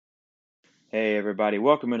Hey everybody,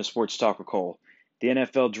 welcome into Sports Talk with Cole. The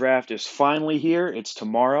NFL draft is finally here. It's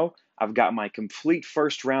tomorrow. I've got my complete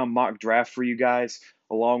first round mock draft for you guys,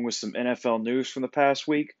 along with some NFL news from the past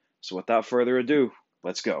week. So without further ado,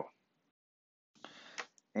 let's go.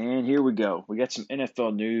 And here we go. We got some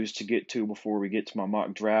NFL news to get to before we get to my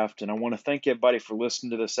mock draft. And I want to thank everybody for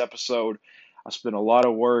listening to this episode. I spent a lot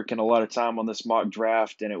of work and a lot of time on this mock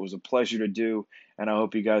draft, and it was a pleasure to do. And I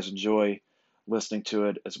hope you guys enjoy listening to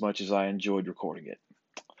it as much as I enjoyed recording it.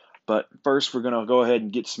 But first, we're going to go ahead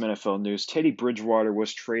and get some NFL news. Teddy Bridgewater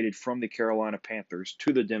was traded from the Carolina Panthers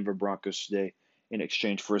to the Denver Broncos today in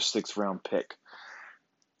exchange for a sixth-round pick.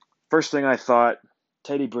 First thing I thought,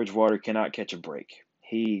 Teddy Bridgewater cannot catch a break.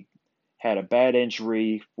 He had a bad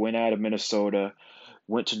injury, went out of Minnesota,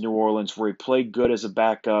 went to New Orleans where he played good as a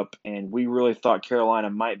backup, and we really thought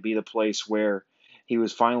Carolina might be the place where he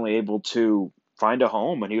was finally able to find a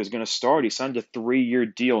home and he was going to start. He signed a 3-year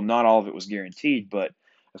deal. Not all of it was guaranteed, but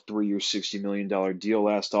a 3-year, $60 million deal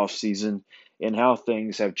last offseason, and how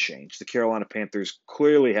things have changed. The Carolina Panthers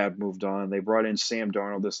clearly have moved on. They brought in Sam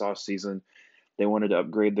Darnold this offseason. They wanted to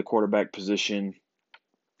upgrade the quarterback position.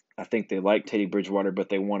 I think they like Teddy Bridgewater, but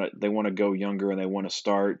they want to go younger and they want to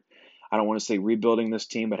start. I don't want to say rebuilding this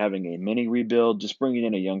team, but having a mini rebuild, just bringing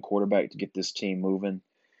in a young quarterback to get this team moving.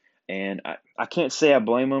 And I can't say I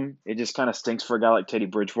blame him. It just kind of stinks for a guy like Teddy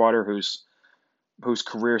Bridgewater, whose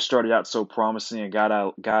career started out so promising. A guy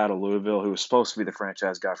out of Louisville who was supposed to be the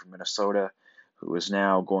franchise guy from Minnesota, who is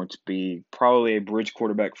now going to be probably a bridge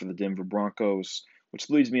quarterback for the Denver Broncos, which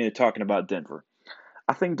leads me into talking about Denver.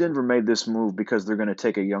 I think Denver made this move because they're going to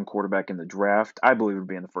take a young quarterback in the draft. I believe it would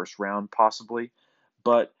be in the first round, possibly,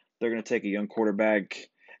 but they're going to take a young quarterback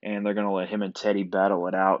and they're going to let him and Teddy battle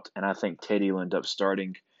it out. And I think Teddy will end up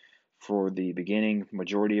starting for the beginning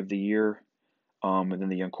majority of the year, and then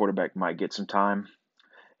the young quarterback might get some time.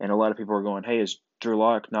 And a lot of people are going, "Hey, is Drew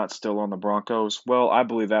Lock not still on the Broncos?" Well, I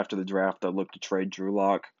believe after the draft they'll look to trade Drew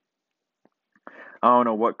Lock. I don't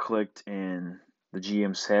know what clicked in the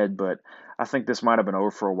GM's head, but I think this might have been over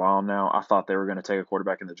for a while now. I thought they were going to take a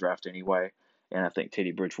quarterback in the draft anyway, and I think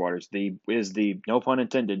Teddy Bridgewater is the no pun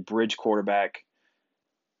intended bridge quarterback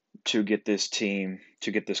to get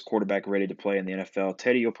this quarterback ready to play in the NFL.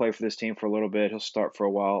 Teddy will play for this team for a little bit. He'll start for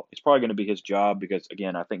a while. It's probably going to be his job because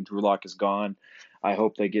again, I think Drew Lock is gone. I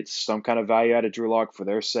hope they get some kind of value out of Drew Lock for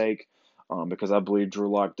their sake, because I believe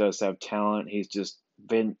Drew Lock does have talent. He's just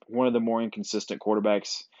been one of the more inconsistent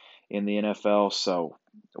quarterbacks in the NFL. So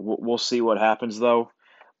we'll see what happens though.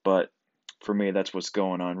 But for me, that's what's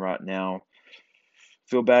going on right now.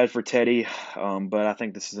 Feel bad for Teddy, but I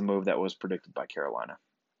think this is a move that was predicted by Carolina.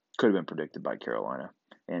 Could have been predicted by Carolina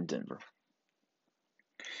and Denver.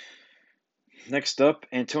 Next up,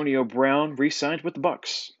 Antonio Brown re-signed with the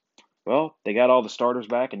Bucks. Well, they got all the starters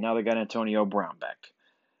back, and now they got Antonio Brown back.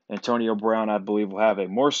 Antonio Brown, I believe, will have a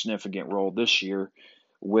more significant role this year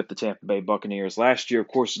with the Tampa Bay Buccaneers. Last year, of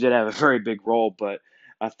course, he did have a very big role, but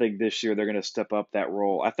I think this year they're going to step up that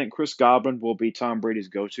role. I think Chris Godwin will be Tom Brady's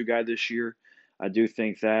go-to guy this year. I do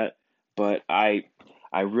think that, but I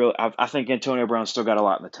think Antonio Brown still got a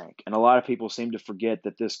lot in the tank, and a lot of people seem to forget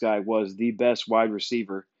that this guy was the best wide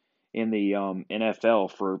receiver in the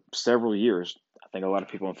NFL for several years. I think a lot of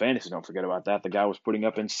people in fantasy don't forget about that. The guy was putting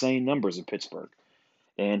up insane numbers in Pittsburgh.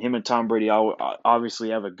 And him and Tom Brady obviously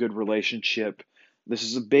have a good relationship. This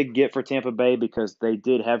is a big get for Tampa Bay because they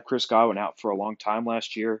did have Chris Godwin out for a long time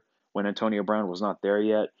last year when Antonio Brown was not there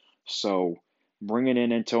yet. So bringing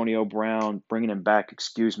in Antonio Brown, bringing him back,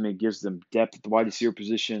 gives them depth at the wide receiver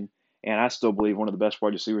position. And I still believe one of the best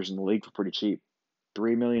wide receivers in the league for pretty cheap.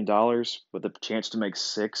 $3 million with a chance to make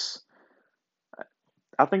six.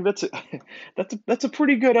 I think that's a, that's a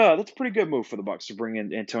pretty good move for the Bucks to bring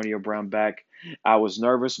in Antonio Brown back. I was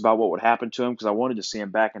nervous about what would happen to him because I wanted to see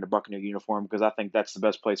him back in the Buccaneer uniform because I think that's the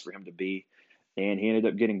best place for him to be. And he ended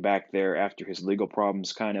up getting back there after his legal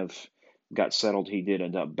problems kind of got settled. He did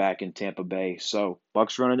end up back in Tampa Bay. So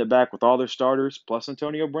Bucks running it back with all their starters plus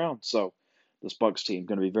Antonio Brown. So this Bucks team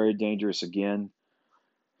going to be very dangerous again.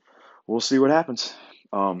 We'll see what happens.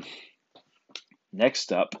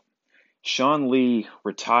 Next up. Sean Lee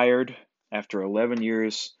retired after 11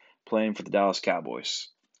 years playing for the Dallas Cowboys.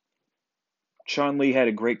 Sean Lee had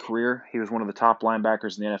a great career. He was one of the top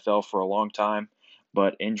linebackers in the NFL for a long time,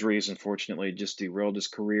 but injuries unfortunately just derailed his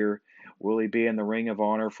career. Will he be in the Ring of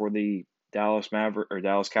Honor for the Dallas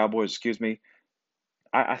Cowboys?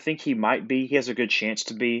 I think he might be. He has a good chance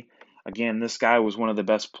to be. Again, this guy was one of the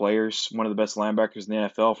best players, one of the best linebackers in the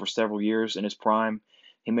NFL for several years in his prime.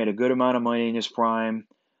 He made a good amount of money in his prime.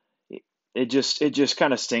 It just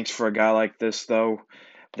kind of stinks for a guy like this though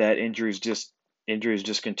that injuries just injuries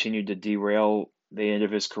just continued to derail the end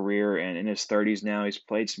of his career. And in his 30s now, he's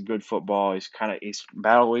played some good football. He's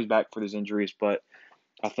battled his back for his injuries, but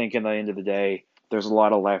I think in the end of the day, there's a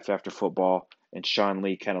lot of life after football. And Sean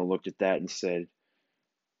Lee kind of looked at that and said,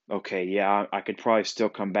 okay, yeah, I could probably still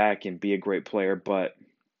come back and be a great player, but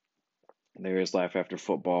there is life after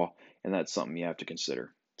football, and that's something you have to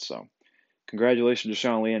consider. So, congratulations to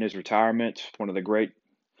Sean Lee on his retirement. One of the great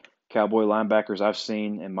Cowboy linebackers I've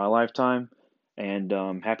seen in my lifetime. And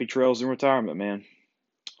happy trails in retirement, man.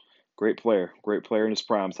 Great player in his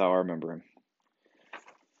prime, is how I remember him.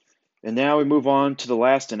 And now we move on to the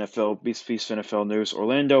last NFL Beast Feast NFL news.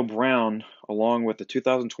 Orlando Brown, along with the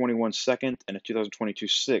 2021 second and a 2022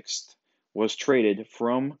 sixth, was traded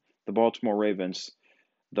from the Baltimore Ravens.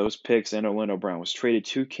 Those picks and Orlando Brown was traded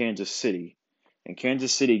to Kansas City. And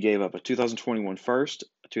Kansas City gave up a 2021 first,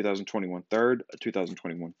 a 2021 third, a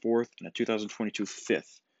 2021 fourth, and a 2022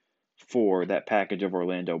 fifth for that package of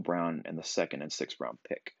Orlando Brown and the second and sixth round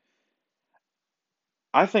pick.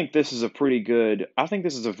 I think this is a very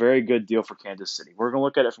good deal for Kansas City. We're going to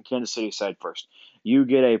look at it from Kansas City's side first. You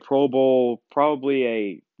get a Pro Bowl,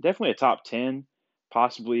 definitely a top 10,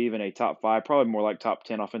 possibly even a top 5, probably more like top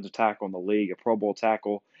 10 offensive tackle in the league, a Pro Bowl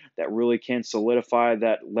tackle that really can solidify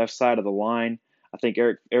that left side of the line. I think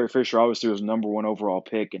Eric Fisher obviously was number 1 overall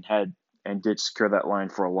pick and did secure that line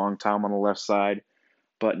for a long time on the left side.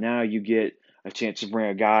 But now you get a chance to bring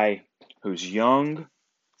a guy who's young.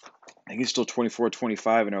 I think he's still 24,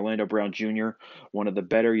 25, and Orlando Brown Jr., one of the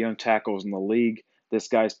better young tackles in the league. This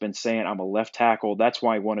guy's been saying, I'm a left tackle. That's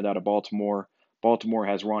why he wanted out of Baltimore. Baltimore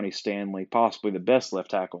has Ronnie Stanley, possibly the best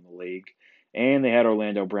left tackle in the league. And they had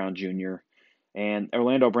Orlando Brown Jr. And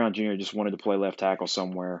Orlando Brown Jr. just wanted to play left tackle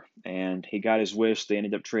somewhere. And he got his wish. They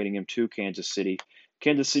ended up trading him to Kansas City.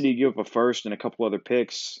 Kansas City gave up a first and a couple other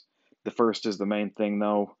picks. The first is the main thing,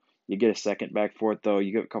 though. You get a second back for it, though.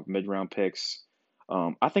 You get a couple mid-round picks.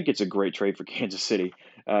 I think it's a great trade for Kansas City.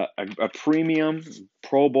 A premium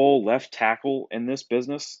Pro Bowl left tackle in this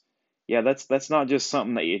business. Yeah, that's not just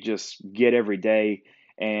something that you just get every day.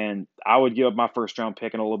 And I would give up my first round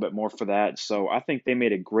pick and a little bit more for that. So I think they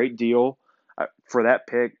made a great deal for that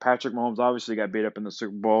pick. Patrick Mahomes obviously got beat up in the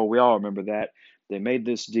Super Bowl. We all remember that. They made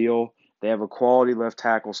this deal. They have a quality left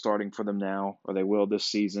tackle starting for them now, or they will this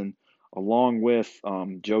season, along with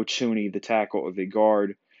Joe Thuney, the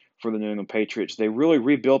guard for the New England Patriots. They really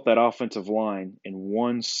rebuilt that offensive line in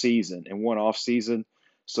one season, in one off season.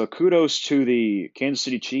 So kudos to the Kansas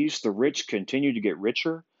City Chiefs. The rich continue to get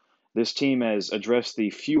richer. This team has addressed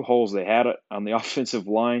the few holes they had on the offensive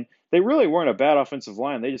line. They really weren't a bad offensive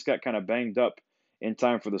line. They just got kind of banged up in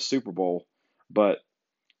time for the Super Bowl. But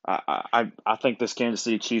I think this Kansas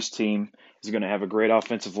City Chiefs team is going to have a great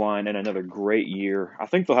offensive line and another great year. I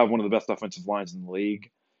think they'll have one of the best offensive lines in the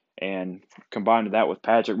league. And combined that with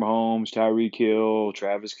Patrick Mahomes, Tyreek Hill,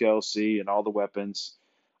 Travis Kelce, and all the weapons,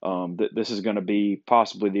 this is going to be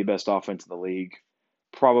possibly the best offense in the league.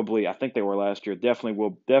 Probably, I think they were last year.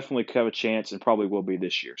 Definitely have a chance, and probably will be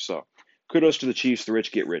this year. So, kudos to the Chiefs. The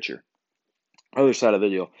rich get richer. Other side of the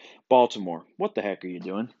deal, Baltimore. What the heck are you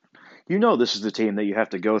doing? You know this is the team that you have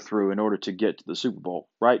to go through in order to get to the Super Bowl,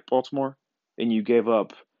 right, Baltimore? And you gave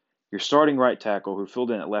up your starting right tackle who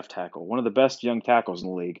filled in at left tackle, one of the best young tackles in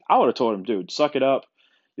the league. I would have told him, dude, suck it up.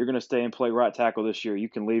 You're going to stay and play right tackle this year. You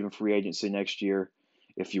can leave in free agency next year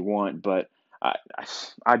if you want. But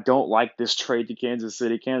I don't like this trade to Kansas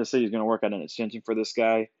City. Kansas City is going to work out an extension for this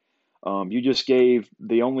guy. You just gave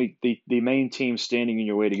the main team standing in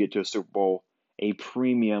your way to get to a Super Bowl a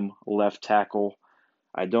premium left tackle.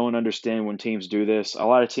 I don't understand when teams do this. A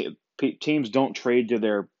lot of teams don't trade to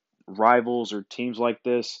their rivals or teams like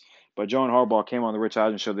this. But John Harbaugh came on the Rich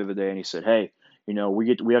Eisen show the other day and he said, "Hey, we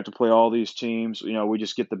have to play all these teams. We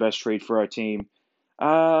just get the best trade for our team."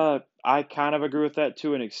 I kind of agree with that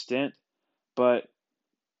to an extent, but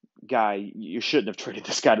guy, you shouldn't have traded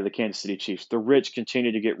this guy to the Kansas City Chiefs. The rich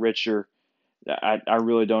continue to get richer. I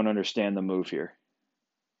really don't understand the move here.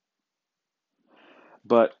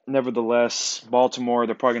 But nevertheless, Baltimore,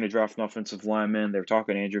 they're probably going to draft an offensive lineman. They're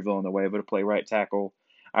talking Andrew Villanueva to play right tackle.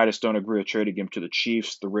 I just don't agree with trading him to the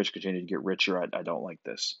Chiefs. The rich continue to get richer. I don't like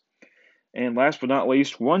this. And last but not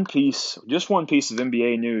least, just one piece of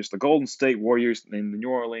NBA news. The Golden State Warriors and the New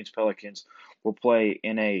Orleans Pelicans will play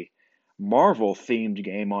in a Marvel-themed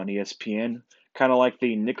game on ESPN, kind of like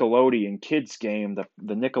the Nickelodeon kids game,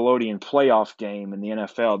 the Nickelodeon playoff game in the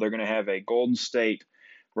NFL. They're going to have a Golden State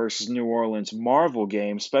versus New Orleans Marvel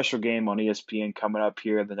game, special game on ESPN coming up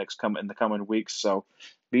here in the coming weeks. So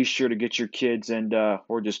be sure to get your kids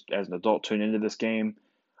or just as an adult tune into this game.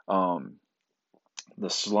 the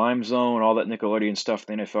slime zone, all that Nickelodeon stuff,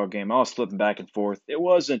 the NFL game. I was flipping back and forth. It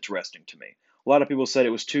was interesting to me. A lot of people said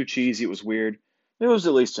it was too cheesy, it was weird. It was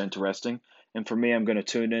at least interesting. And for me, I'm going to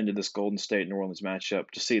tune into this Golden State New Orleans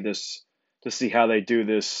matchup to see how they do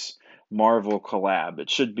this Marvel collab. It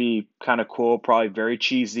should be kind of cool, probably very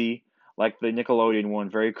cheesy, like the Nickelodeon one,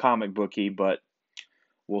 very comic booky, but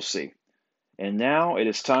we'll see. And now it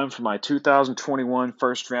is time for my 2021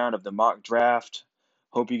 first round of the mock draft.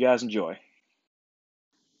 Hope you guys enjoy.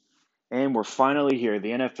 And we're finally here.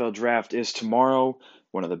 The NFL draft is tomorrow,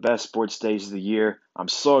 one of the best sports days of the year. I'm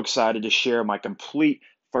so excited to share my complete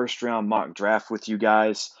first round mock draft with you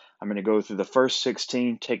guys. I'm going to go through the first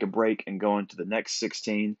 16, take a break, and go into the next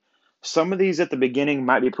 16. Some of these at the beginning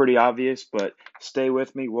might be pretty obvious, but stay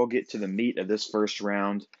with me. We'll get to the meat of this first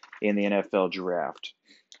round in the NFL draft.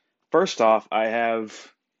 First off, I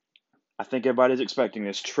think everybody's expecting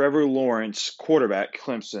this, Trevor Lawrence, quarterback,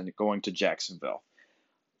 Clemson, going to Jacksonville.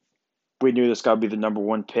 We knew this guy would be the number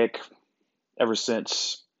one pick ever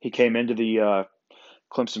since he came into the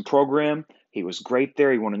Clemson program. He was great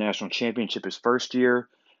there. He won a national championship his first year.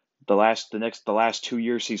 The last 2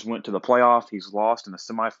 years he's went to the playoff. He's lost in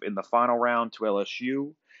the final round to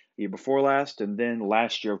LSU the year before last, and then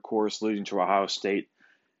last year, of course, losing to Ohio State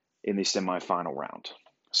in the semifinal round.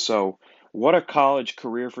 So, what a college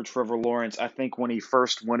career for Trevor Lawrence. I think when he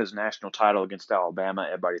first won his national title against Alabama,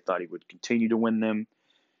 everybody thought he would continue to win them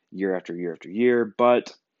year after year after year,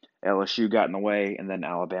 but LSU got in the way, and then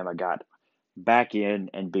Alabama got back in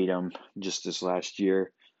and beat them just this last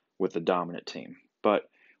year with a dominant team. But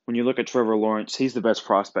when you look at Trevor Lawrence, he's the best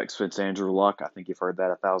prospect since Andrew Luck. I think you've heard that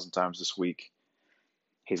 1,000 times this week.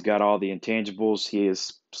 He's got all the intangibles. He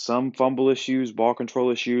has some fumble issues, ball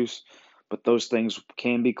control issues, but those things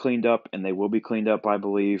can be cleaned up, and they will be cleaned up, I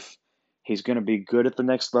believe. He's going to be good at the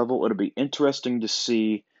next level. It'll be interesting to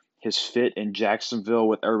see his fit in Jacksonville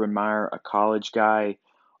with Urban Meyer, a college guy,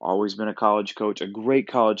 always been a college coach, a great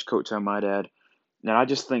college coach, I might add. And I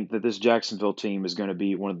just think that this Jacksonville team is going to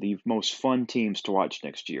be one of the most fun teams to watch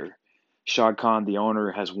next year. Shad Khan, the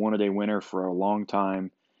owner, has wanted a winner for a long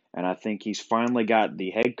time, and I think he's finally got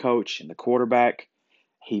the head coach and the quarterback.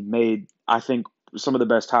 He made, I think, some of the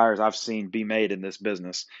best hires I've seen be made in this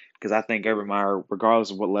business because I think Urban Meyer,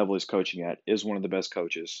 regardless of what level he's coaching at, is one of the best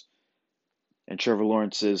coaches. And Trevor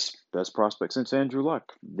Lawrence is best prospect since Andrew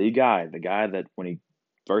Luck. The guy that when he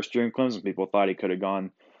first year in Clemson, people thought he could have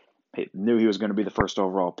gone, knew he was going to be the first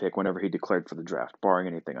overall pick whenever he declared for the draft, barring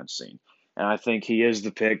anything unseen. And I think he is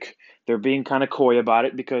the pick. They're being kind of coy about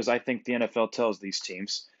it because I think the NFL tells these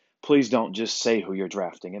teams, please don't just say who you're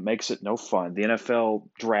drafting. It makes it no fun. The NFL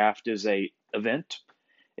draft is a event.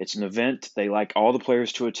 It's an event. They like all the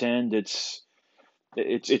players to attend. It's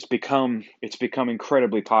become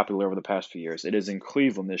incredibly popular over the past few years. It is in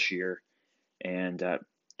Cleveland this year, and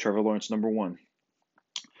Trevor Lawrence number one.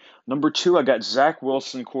 Number two, I got Zach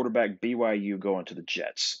Wilson, quarterback BYU, going to the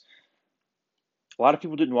Jets. A lot of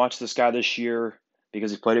people didn't watch this guy this year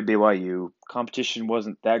because he played at BYU. Competition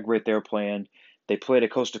wasn't that great they were playing. They played a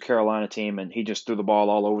Coastal Carolina team, and he just threw the ball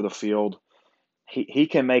all over the field. He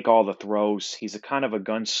can make all the throws. He's a kind of a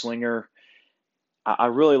gunslinger. I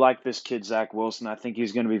really like this kid, Zach Wilson. I think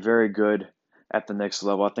he's going to be very good at the next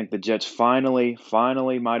level. I think the Jets finally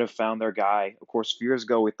might have found their guy. Of course, a few years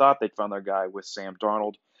ago, we thought they'd found their guy with Sam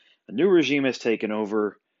Darnold. A new regime has taken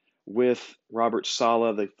over with Robert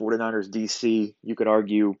Saleh, the 49ers DC. You could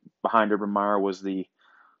argue behind Urban Meyer was the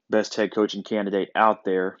best head coaching candidate out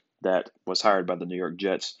there that was hired by the New York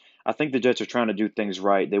Jets. I think the Jets are trying to do things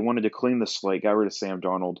right. They wanted to clean the slate, got rid of Sam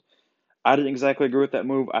Darnold. I didn't exactly agree with that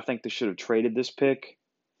move. I think they should have traded this pick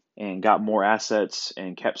and got more assets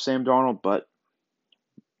and kept Sam Darnold, but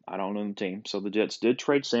I don't know the team. So the Jets did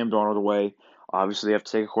trade Sam Darnold away. Obviously, they have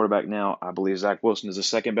to take a quarterback now. I believe Zach Wilson is the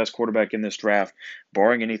second best quarterback in this draft,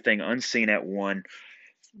 barring anything unseen at one.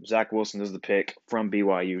 Zach Wilson is the pick from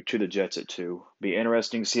BYU to the Jets at two. Be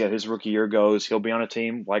interesting to see how his rookie year goes. He'll be on a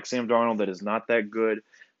team like Sam Darnold that is not that good,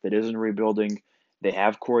 that isn't rebuilding. They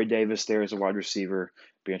have Corey Davis there as a wide receiver.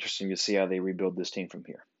 Be interesting to see how they rebuild this team from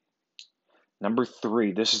here. Number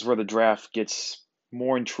three, this is where the draft gets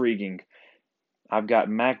more intriguing. I've got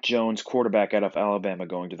Mac Jones, quarterback out of Alabama,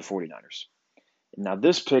 going to the 49ers. Now,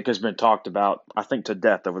 this pick has been talked about, I think, to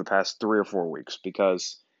death over the past 3 or 4 weeks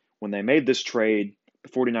because when they made this trade, the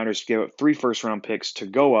 49ers gave up 3 first-round picks to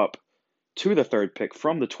go up to the third pick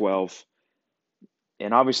from the 12.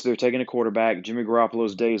 And obviously, they're taking a quarterback. Jimmy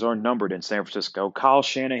Garoppolo's days are numbered in San Francisco. Kyle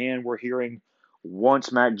Shanahan, we're hearing,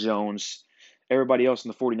 wants Mac Jones. Everybody else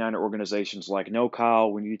in the 49er organization's like, no,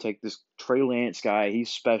 Kyle, when you take this Trey Lance guy, he's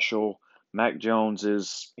special. Mac Jones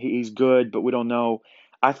he's good, but we don't know.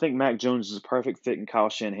 I think Mac Jones is a perfect fit in Kyle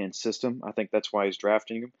Shanahan's system. I think that's why he's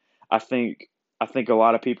drafting him. I think I think a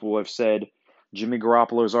lot of people have said Jimmy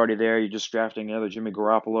Garoppolo is already there. You're just drafting another Jimmy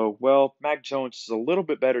Garoppolo. Well, Mac Jones is a little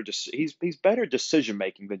bit better. He's better decision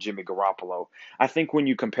making than Jimmy Garoppolo. I think when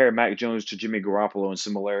you compare Mac Jones to Jimmy Garoppolo in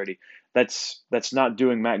similarity, that's not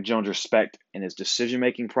doing Mac Jones respect in his decision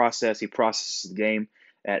making process. He processes the game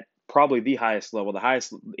at probably the highest level. The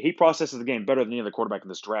highest he processes the game better than any other quarterback in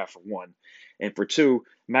this draft for one, and for two,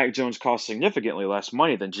 Mac Jones costs significantly less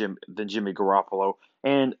money than Jimmy Garoppolo.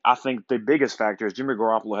 And I think the biggest factor is Jimmy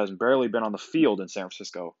Garoppolo has barely been on the field in San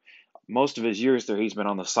Francisco. Most of his years there, he's been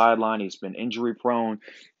on the sideline. He's been injury prone.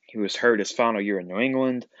 He was hurt his final year in New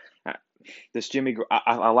England. Uh,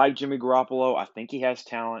 I like Jimmy Garoppolo. I think he has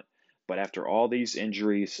talent, but after all these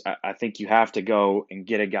injuries, I think you have to go and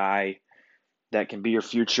get a guy that can be your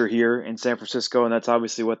future here in San Francisco, and that's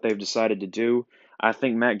obviously what they've decided to do. I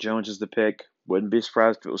think Mac Jones is the pick. Wouldn't be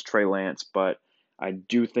surprised if it was Trey Lance, but I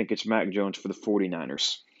do think it's Mac Jones for the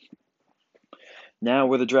 49ers. Now,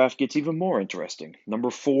 where the draft gets even more interesting.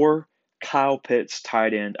 Number 4, Kyle Pitts,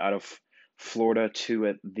 tight end out of Florida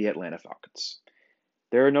to the Atlanta Falcons.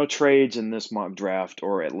 There are no trades in this mock draft,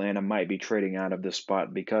 or Atlanta might be trading out of this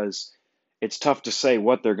spot because it's tough to say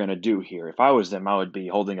what they're going to do here. If I was them, I would be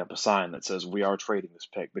holding up a sign that says we are trading this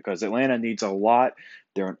pick because Atlanta needs a lot.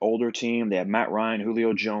 They're an older team. They have Matt Ryan,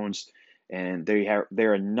 Julio Jones, and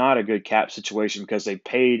they're not a good cap situation because they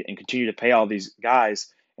paid and continue to pay all these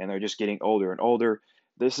guys, and they're just getting older and older.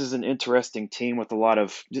 This is an interesting team with a lot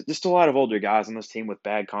of older guys on this team with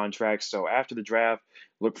bad contracts. So after the draft,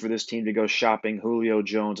 look for this team to go shopping. Julio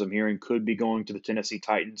Jones, I'm hearing, could be going to the Tennessee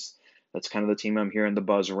Titans. That's kind of the team I'm hearing the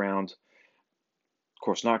buzz around. Of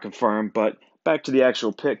course, not confirmed, but back to the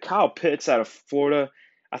actual pick. Kyle Pitts out of Florida.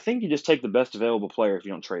 I think you just take the best available player if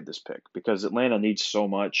you don't trade this pick because Atlanta needs so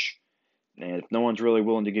much. And if no one's really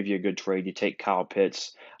willing to give you a good trade, you take Kyle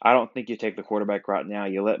Pitts. I don't think you take the quarterback right now.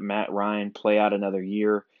 You let Matt Ryan play out another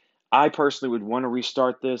year. I personally would want to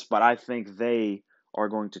restart this, but I think they are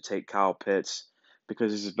going to take Kyle Pitts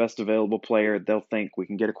because he's the best available player. They'll think we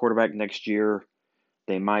can get a quarterback next year.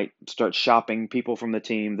 They might start shopping people from the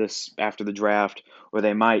team this after the draft, or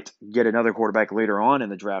they might get another quarterback later on in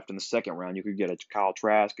the draft in the second round. You could get a Kyle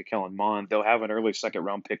Trask, a Kellen Mond. They'll have an early second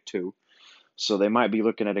round pick too. So they might be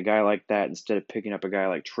looking at a guy like that instead of picking up a guy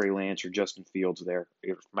like Trey Lance or Justin Fields there,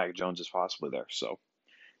 if Mac Jones is possibly there. So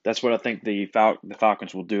that's what I think the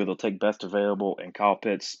Falcons will do. They'll take best available and Kyle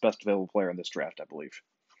Pitts, best available player in this draft, I believe.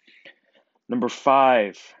 Number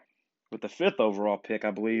 5, with the 5th overall pick,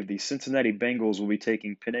 I believe the Cincinnati Bengals will be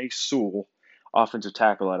taking Penei Sewell, offensive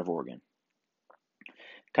tackle out of Oregon.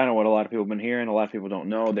 Kind of what a lot of people have been hearing. A lot of people don't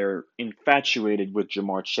know. They're infatuated with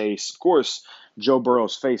Ja'Marr Chase. Of course, Joe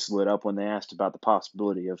Burrow's face lit up when they asked about the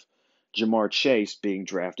possibility of Ja'Marr Chase being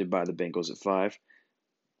drafted by the Bengals at 5.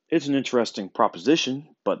 It's an interesting proposition,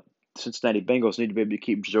 but Cincinnati Bengals need to be able to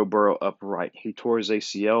keep Joe Burrow upright. He tore his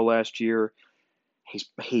ACL last year.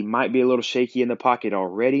 He might be a little shaky in the pocket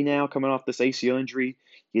already now coming off this ACL injury.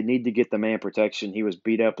 You need to get the man protection. He was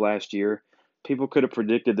beat up last year. People could have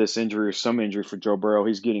predicted this injury or some injury for Joe Burrow.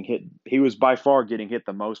 He's getting hit. He was by far getting hit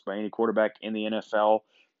the most by any quarterback in the NFL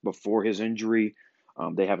before his injury.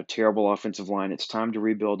 They have a terrible offensive line. It's time to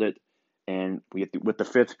rebuild it. And with the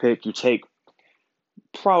 5th pick, you take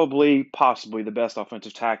possibly the best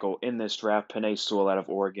offensive tackle in this draft, Penei Sewell out of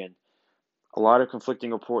Oregon. A lot of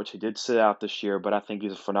conflicting reports. He did sit out this year, but I think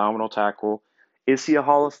he's a phenomenal tackle. Is he a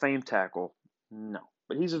Hall of Fame tackle? No.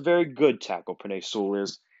 But he's a very good tackle, Penei Sewell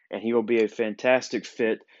is, and he will be a fantastic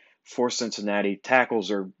fit for Cincinnati.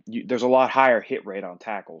 There's a lot higher hit rate on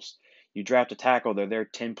tackles. You draft a tackle, they're there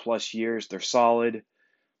 10 plus years, they're solid.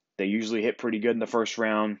 They usually hit pretty good in the first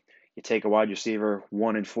round. You take a wide receiver,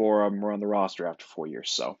 1 in 4 of them are on the roster after 4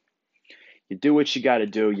 years. So you do what you got to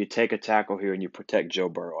do. You take a tackle here and you protect Joe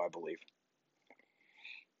Burrow, I believe.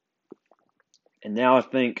 And now I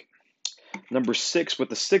think number 6 with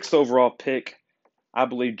the 6th overall pick, I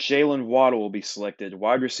believe Jalen Waddle will be selected,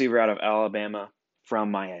 wide receiver out of Alabama from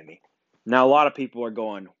Miami. Now, a lot of people are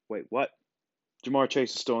going, wait, what? Ja'Marr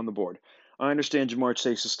Chase is still on the board. I understand Ja'Marr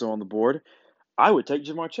Chase is still on the board. I would take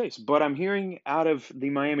Ja'Marr Chase, but I'm hearing out of the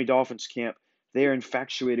Miami Dolphins camp, they are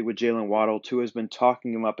infatuated with Jalen Waddle. Tua has been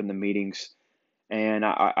talking him up in the meetings. And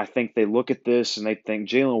I think they look at this and they think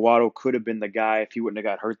Jalen Waddle could have been the guy if he wouldn't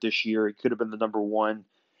have got hurt this year. He could have been the number 1.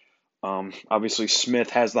 Obviously, Smith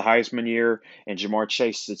has the Heisman year, and Ja'Marr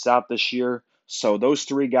Chase sits out this year. So those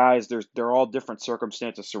 3 guys, they're all different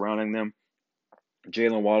circumstances surrounding them.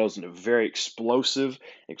 Jalen Waddle is a very explosive,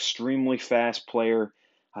 extremely fast player.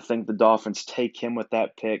 I think the Dolphins take him with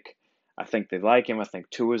that pick. I think they like him. I think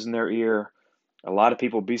Tua's in their ear. A lot of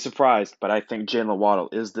people be surprised, but I think Jalen Waddle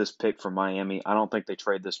is this pick for Miami. I don't think they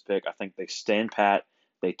trade this pick. I think they stand pat.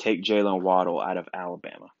 They take Jalen Waddle out of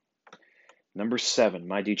Alabama. Number 7,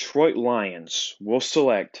 my Detroit Lions will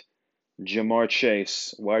select Jamar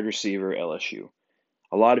Chase, wide receiver, LSU.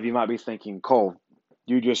 A lot of you might be thinking, Cole,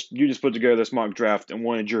 you just put together this mock draft and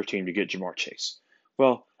wanted your team to get Jamar Chase.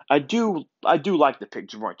 Well, I do like to pick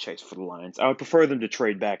Jamar Chase for the Lions. I would prefer them to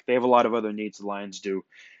trade back. They have a lot of other needs the Lions do.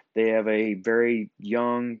 They have a very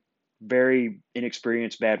young, very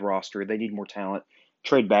inexperienced, bad roster. They need more talent.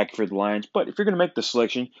 Trade back for the Lions. But if you're going to make the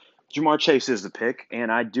selection, Jamar Chase is the pick,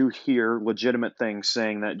 and I do hear legitimate things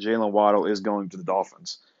saying that Jalen Waddle is going to the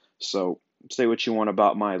Dolphins. So say what you want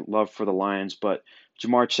about my love for the Lions, but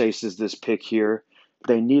Jamar Chase is this pick here.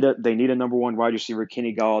 They need a number one wide receiver.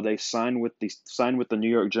 Kenny Galladay signed with the New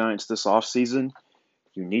York Giants this offseason.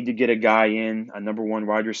 You need to get a guy in, a number one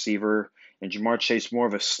wide receiver, and Jamar Chase more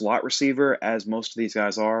of a slot receiver, as most of these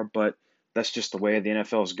guys are, but that's just the way the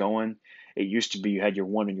NFL is going. It used to be you had your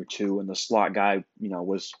one and your two, and the slot guy,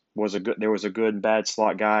 was a good. There was a good and bad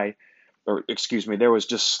slot guy, or excuse me, there was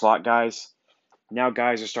just slot guys. Now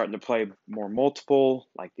guys are starting to play more multiple,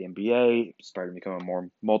 like the NBA, it's starting to become a more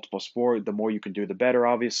multiple sport. The more you can do, the better,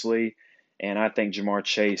 obviously. And I think Jamar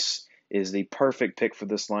Chase is the perfect pick for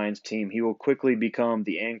this Lions team. He will quickly become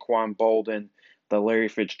the Anquan Bolden, the Larry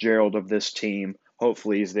Fitzgerald of this team.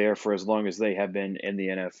 Hopefully he's there for as long as they have been in the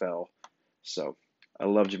NFL. So I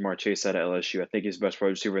love Jamar Chase out of LSU. I think he's the best wide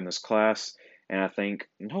receiver in this class, and I think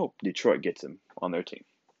and hope Detroit gets him on their team.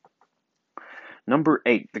 Number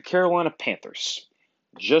 8, the Carolina Panthers.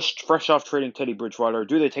 Just fresh off trading Teddy Bridgewater.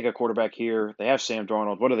 Do they take a quarterback here? They have Sam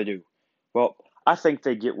Darnold. What do they do? Well, I think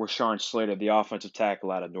they get Rashawn Slater, the offensive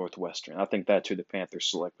tackle out of Northwestern. I think that's who the Panthers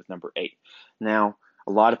select with number 8. Now,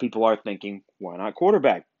 a lot of people are thinking, why not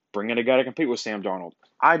quarterback? Bring in a guy to compete with Sam Darnold.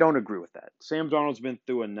 I don't agree with that. Sam Darnold's been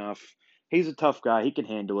through enough. He's a tough guy. He can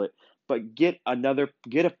handle it. But get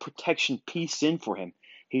a protection piece in for him.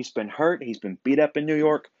 He's been hurt. He's been beat up in New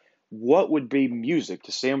York. What would be music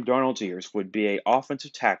to Sam Darnold's ears would be a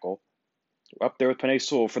offensive tackle up there with Penei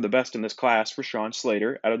Sewell for the best in this class for Sean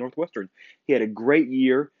Slater out of Northwestern. He had a great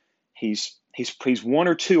year. He's one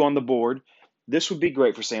or two on the board. This would be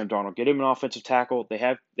great for Sam Darnold. Get him an offensive tackle. They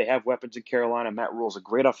have weapons in Carolina. Matt Rule's a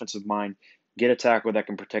great offensive mind. Get a tackle that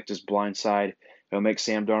can protect his blind side. It'll make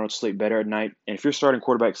Sam Darnold sleep better at night. And if you're starting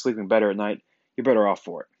quarterback sleeping better at night, you're better off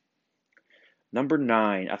for it. Number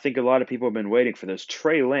 9, I think a lot of people have been waiting for this.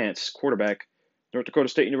 Trey Lance, quarterback, North Dakota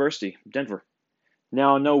State University, Denver.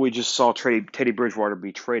 Now, I know we just saw Teddy Bridgewater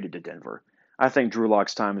be traded to Denver. I think Drew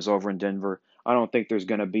Lock's time is over in Denver. I don't think there's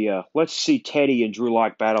going to be a let's see Teddy and Drew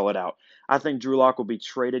Lock battle it out. I think Drew Lock will be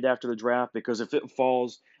traded after the draft because if it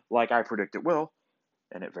falls like I predict it will,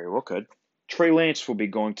 and it very well could, Trey Lance will be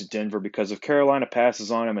going to Denver because if Carolina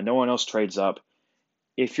passes on him and no one else trades up,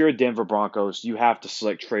 if you're Denver Broncos, you have to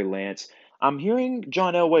select Trey Lance. I'm hearing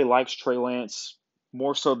John Elway likes Trey Lance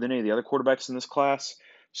more so than any of the other quarterbacks in this class.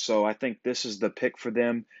 So I think this is the pick for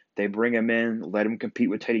them. They bring him in, let him compete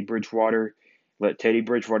with Teddy Bridgewater, let Teddy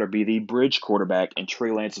Bridgewater be the bridge quarterback, and Trey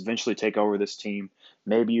Lance eventually take over this team.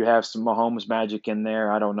 Maybe you have some Mahomes magic in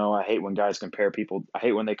there. I don't know. I hate when guys compare people. I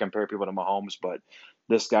hate when they compare people to Mahomes, but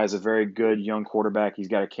this guy's a very good young quarterback. He's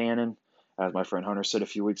got a cannon, as my friend Hunter said a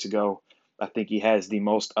few weeks ago. I think he has the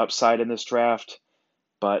most upside in this draft,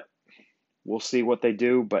 but we'll see what they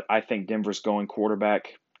do. But I think Denver's going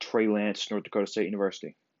quarterback, Trey Lance, North Dakota State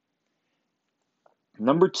University.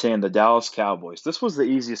 Number 10, the Dallas Cowboys. This was the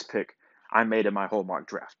easiest pick I made in my whole mock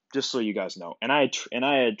draft, just so you guys know. And I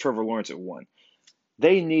had Trevor Lawrence at 1.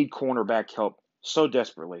 They need cornerback help so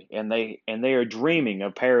desperately, and they are dreaming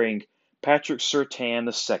of pairing Patrick Surtain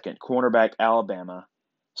II, cornerback Alabama,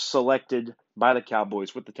 selected by the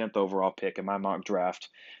Cowboys with the 10th overall pick in my mock draft.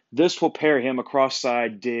 This will pair him across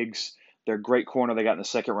side Diggs, their great corner they got in the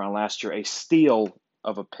second round last year, a steal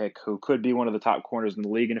of a pick who could be one of the top corners in the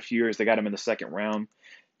league in a few years. They got him in the second round,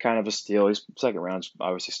 kind of a steal. His second round's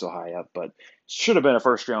obviously still high up, but should have been a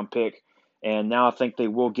first round pick. And now I think they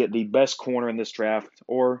will get the best corner in this draft,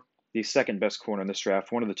 or the second best corner in this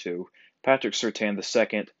draft, one of the two. Patrick Surtain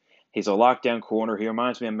II. He's a lockdown corner. He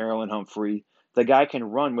reminds me of Marlon Humphrey. The guy can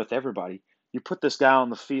run with everybody. You put this guy on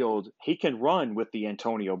the field, he can run with the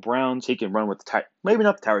Antonio Browns. He can run with maybe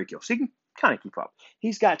not the Tyreek Hill. So he can kind of keep up.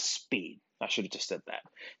 He's got speed. I should have just said that.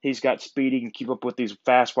 He's got speed. He can keep up with these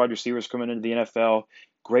fast wide receivers coming into the NFL.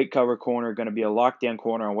 Great cover corner. Going to be a lockdown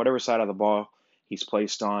corner on whatever side of the ball he's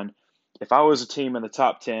placed on. If I was a team in the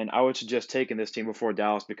top 10, I would suggest taking this team before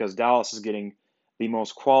Dallas because Dallas is getting the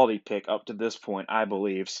most quality pick up to this point, I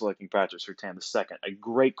believe, selecting Patrick Surtain II, a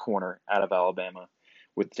great corner out of Alabama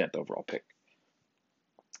with the 10th overall pick.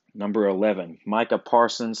 Number 11, Micah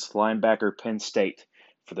Parsons, linebacker, Penn State,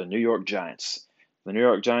 for the New York Giants. The New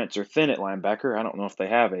York Giants are thin at linebacker. I don't know if they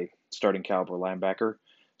have a starting caliber linebacker.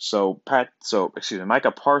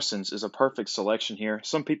 Micah Parsons is a perfect selection here.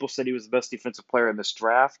 Some people said he was the best defensive player in this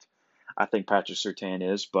draft. I think Patrick Surtain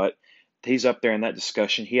is, but he's up there in that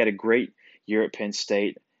discussion. He had a great year at Penn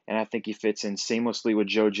State, and I think he fits in seamlessly with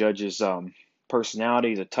Joe Judge's personality.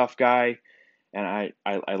 He's a tough guy, and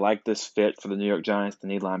I like this fit for the New York Giants. They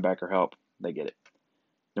need linebacker help. They get it.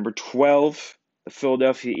 Number 12, the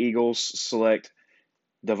Philadelphia Eagles select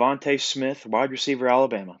Devontae Smith, wide receiver,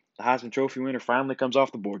 Alabama. The Heisman Trophy winner finally comes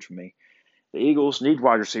off the board for me. The Eagles need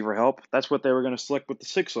wide receiver help. That's what they were going to select with the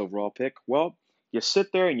 6th overall pick. Well, you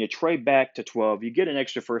sit there and you trade back to 12. You get an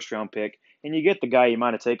extra first-round pick, and you get the guy you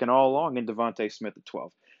might have taken all along in Devontae Smith at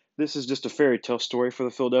 12. This is just a fairy tale story for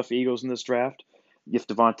the Philadelphia Eagles in this draft. If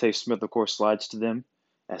Devontae Smith, of course, slides to them,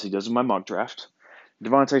 as he does in my mock draft.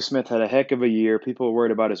 Devontae Smith had a heck of a year. People are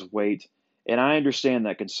worried about his weight, and I understand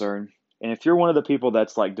that concern. And if you're one of the people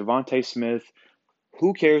that's like Devontae Smith,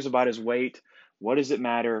 who cares about his weight? What does it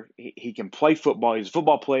matter? He can play football. He's a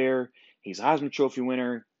football player. He's a Heisman Trophy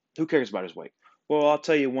winner. Who cares about his weight? Well, I'll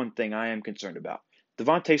tell you one thing I am concerned about.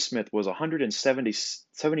 Devontae Smith was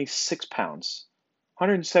 176 pounds.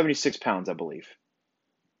 176 pounds, I believe.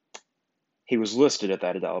 He was listed at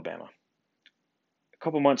that at Alabama. A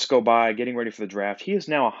couple months go by, getting ready for the draft. He is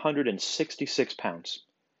now 166 pounds.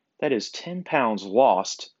 That is 10 pounds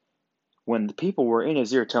lost when the people were in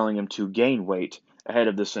his ear telling him to gain weight ahead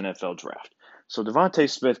of this NFL draft. So Devontae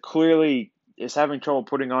Smith clearly is having trouble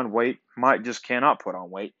putting on weight, might just cannot put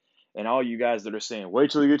on weight. And all you guys that are saying,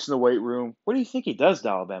 wait till he gets in the weight room, what do you think he does to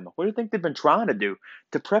Alabama? What do you think they've been trying to do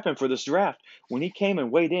to prep him for this draft? When he came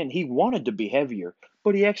and weighed in, he wanted to be heavier,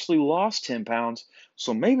 but he actually lost 10 pounds.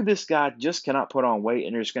 So maybe this guy just cannot put on weight,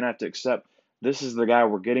 and you're just going to have to accept this is the guy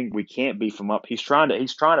we're getting. We can't beef him up. He's trying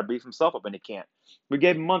to beef himself up, and he can't. We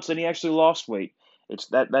gave him months, and he actually lost weight.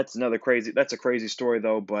 That's a crazy story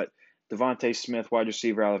though. But Devontae Smith, wide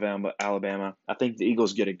receiver, Alabama. I think the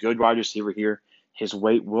Eagles get a good wide receiver here. His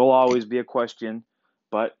weight will always be a question,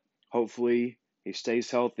 but hopefully he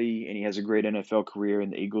stays healthy and he has a great NFL career,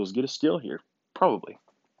 and the Eagles get a steal here, probably.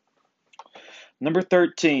 Number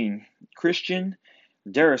 13, Christian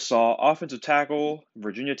Darrisaw, offensive tackle,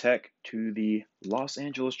 Virginia Tech, to the Los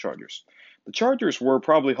Angeles Chargers. The Chargers were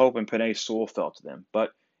probably hoping Penei Sewell fell to them,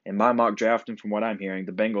 but in my mock draft and from what I'm hearing,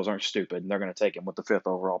 the Bengals aren't stupid, and they're going to take him with the 5th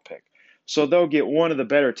overall pick. So they'll get one of the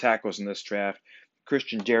better tackles in this draft,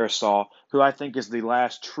 Christian Darrisaw, who I think is the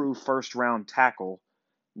last true first-round tackle,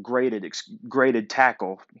 graded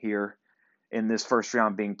tackle here in this first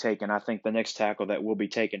round being taken. I think the next tackle that will be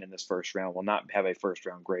taken in this first round will not have a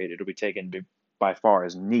first-round grade. It'll be taken by far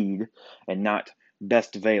as need and not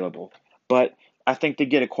best available. But I think they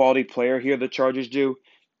get a quality player here, the Chargers do.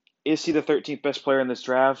 Is he the 13th best player in this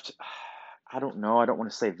draft? I don't know. I don't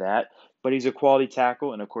want to say that. But he's a quality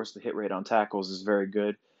tackle, and of course the hit rate on tackles is very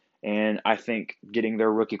good. And I think getting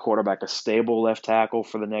their rookie quarterback a stable left tackle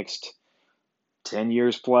for the next 10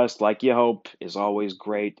 years plus, like you hope, is always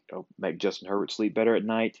great. It'll make Justin Herbert sleep better at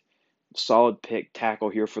night. Solid pick tackle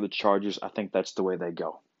here for the Chargers. I think that's the way they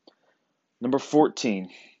go. Number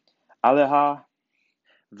 14, Aleja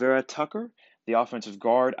Vera Tucker, the offensive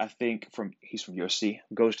guard. I think he's from USC,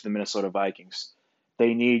 goes to the Minnesota Vikings.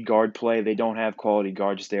 They need guard play. They don't have quality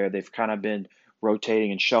guards there. They've kind of been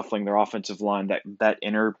rotating and shuffling their offensive line,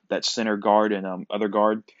 that center guard and other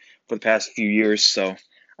guard for the past few years. So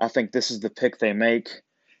I think this is the pick they make.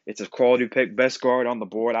 It's a quality pick, best guard on the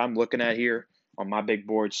board I'm looking at here on my big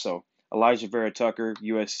board. So Elijah Vera Tucker,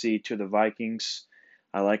 USC to the Vikings.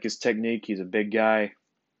 I like his technique. He's a big guy.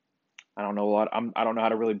 I don't know a lot. I don't know how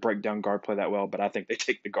to really break down guard play that well, but I think they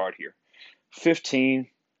take the guard here. 15.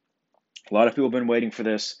 A lot of people have been waiting for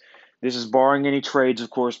this. This is barring any trades, of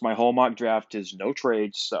course. My whole mock draft is no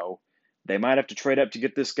trades, so they might have to trade up to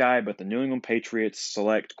get this guy, but the New England Patriots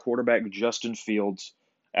select quarterback Justin Fields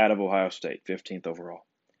out of Ohio State, 15th overall.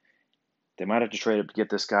 They might have to trade up to get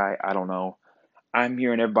this guy. I don't know. I'm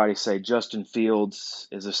hearing everybody say Justin Fields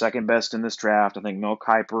is the second best in this draft. I think Mel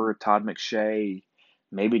Kiper, Todd McShay,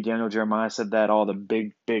 maybe Daniel Jeremiah said that. All the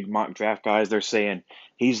big mock draft guys, they're saying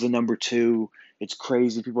he's the number 2. It's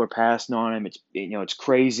crazy. People are passing on him. It's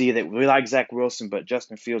crazy that we like Zach Wilson, but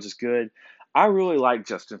Justin Fields is good. I really like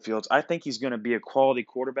Justin Fields. I think he's going to be a quality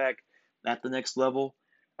quarterback at the next level.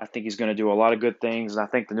 I think he's going to do a lot of good things, and I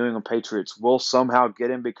think the New England Patriots will somehow get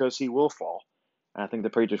him because he will fall. And I think the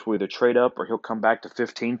Patriots will either trade up or he'll come back to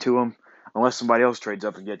 15 to him unless somebody else trades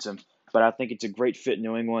up and gets him. But I think it's a great fit in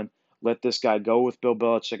New England. Let this guy go with Bill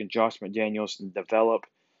Belichick and Josh McDaniels and develop.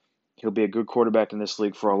 He'll be a good quarterback in this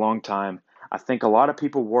league for a long time. I think a lot of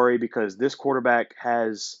people worry because this quarterback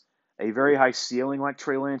has a very high ceiling like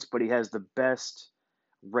Trey Lance, but he has the best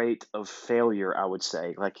rate of failure, I would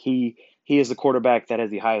say. Like he is the quarterback that has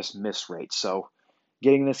the highest miss rate. So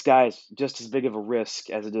getting this guy is just as big of a risk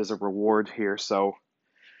as it is a reward here. So,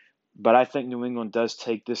 but I think New England does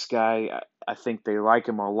take this guy. I think they like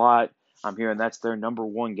him a lot. I'm hearing that's their number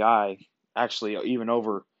one guy. Actually, even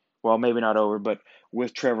over, well, maybe not over, but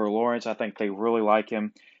with Trevor Lawrence, I think they really like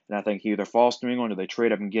him. And I think he either falls to New England or they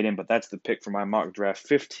trade up and get him. But that's the pick for my mock draft.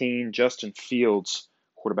 15, Justin Fields,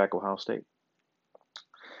 quarterback, Ohio State.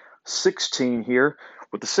 16 here.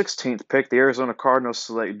 With the 16th pick, the Arizona Cardinals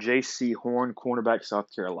select J.C. Horn, cornerback,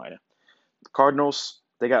 South Carolina. The Cardinals,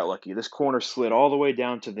 they got lucky. This corner slid all the way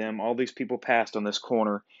down to them. All these people passed on this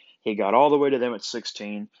corner. He got all the way to them at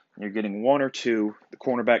 16. And you're getting one or two, the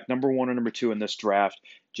cornerback number 1 or number 2 in this draft.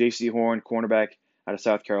 J.C. Horn, cornerback out of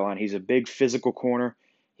South Carolina. He's a big physical corner.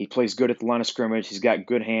 He plays good at the line of scrimmage. He's got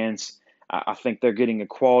good hands. I think they're getting a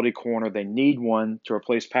quality corner. They need one to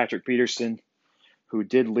replace Patrick Peterson, who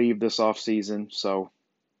did leave this offseason. So,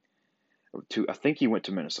 I think he went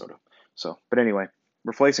to Minnesota. So, but anyway,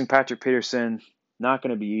 replacing Patrick Peterson, not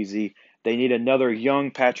going to be easy. They need another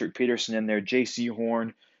young Patrick Peterson in there. J.C.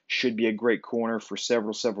 Horn should be a great corner for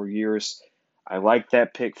several years. I like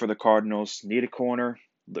that pick for the Cardinals. Need a corner.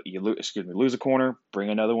 Lose a corner, bring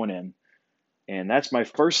another one in. And that's my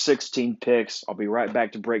first 16 picks. I'll be right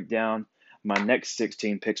back to break down my next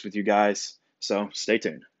 16 picks with you guys. So stay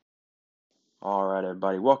tuned. All right,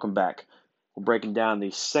 everybody, welcome back. We're breaking down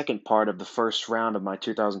the second part of the first round of my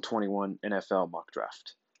 2021 NFL mock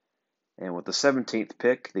draft. And with the 17th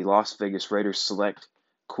pick, the Las Vegas Raiders select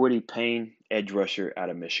Kwity Paye, edge rusher out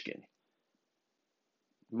of Michigan.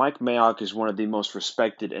 Mike Mayock is one of the most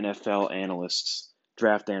respected NFL analysts,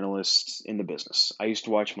 draft analysts in the business. I used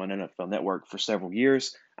to watch him on NFL Network for several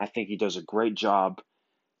years. I think he does a great job.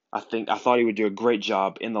 I thought he would do a great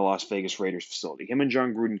job in the Las Vegas Raiders facility. Him and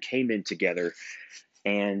John Gruden came in together,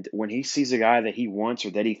 and when he sees a guy that he wants or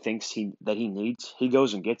that he thinks that he needs, he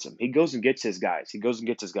goes and gets him. He goes and gets his guys. He goes and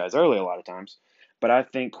gets his guys early a lot of times. But I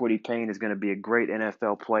think Kwity Paye is going to be a great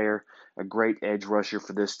NFL player, a great edge rusher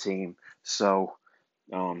for this team. So,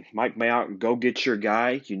 Mike Mayock, go get your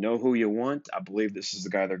guy. You know who you want. I believe this is the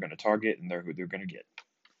guy they're going to target, and they're who they're going to get.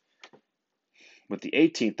 With the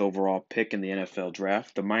 18th overall pick in the NFL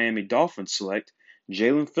draft, the Miami Dolphins select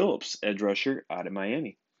Jaelan Phillips, edge rusher out of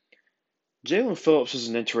Miami. Jaelan Phillips is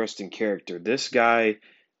an interesting character. This guy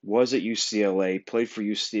was at UCLA, played for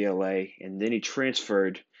UCLA, and then he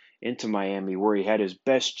transferred into Miami where he had his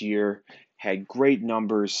best year, had great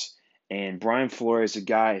numbers, and Brian Flores is a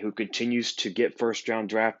guy who continues to get first-round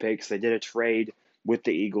draft picks. They did a trade with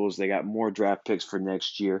the Eagles. They got more draft picks for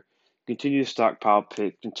next year. Continue to stockpile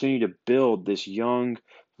pick, continue to build this young,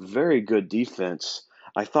 very good defense.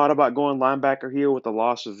 I thought about going linebacker here with the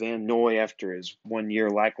loss of Van Noy after his 1 year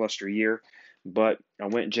lackluster year, but I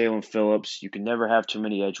went Jaelan Phillips. You can never have too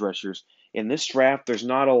many edge rushers. In this draft, there's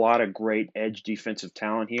not a lot of great edge defensive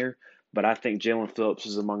talent here, but I think Jaelan Phillips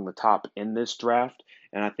is among the top in this draft,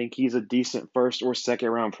 and I think he's a decent first or second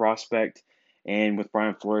round prospect. And with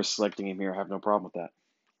Brian Flores selecting him here, I have no problem with that.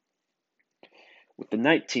 With the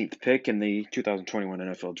 19th pick in the 2021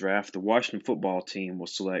 NFL Draft, the Washington football team will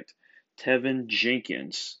select Tevin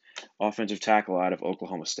Jenkins, offensive tackle out of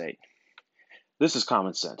Oklahoma State. This is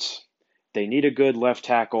common sense. They need a good left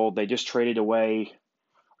tackle. They just traded away.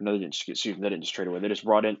 No, they didn't. Excuse me, they didn't just trade away. They just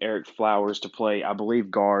brought in Eric Flowers to play, I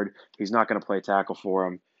believe, guard. He's not going to play tackle for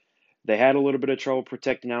them. They had a little bit of trouble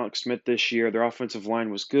protecting Alex Smith this year. Their offensive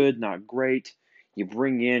line was good, not great. You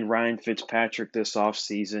bring in Ryan Fitzpatrick this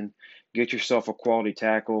offseason. Get yourself a quality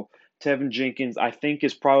tackle. Tevin Jenkins, I think,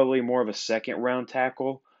 is probably more of a second-round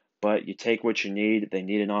tackle, but you take what you need. They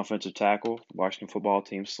need an offensive tackle. The Washington football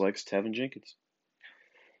team selects Tevin Jenkins.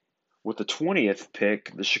 With the 20th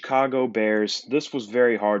pick, the Chicago Bears, this was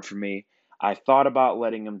very hard for me. I thought about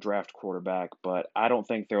letting them draft quarterback, but I don't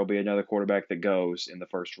think there will be another quarterback that goes in the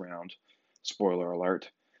first round. Spoiler alert.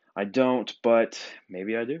 I don't, but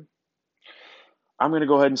maybe I do. I'm going to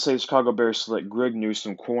go ahead and say the Chicago Bears select Greg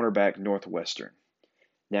Newsome, cornerback, Northwestern.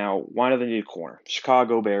 Now, why do they need a corner?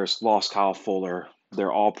 Chicago Bears lost Kyle Fuller.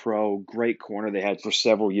 They're all-pro, great corner they had for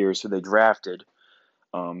several years who they drafted,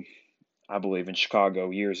 I believe, in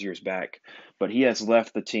Chicago years back. But he has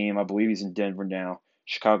left the team. I believe he's in Denver now.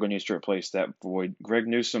 Chicago needs to replace that void. Greg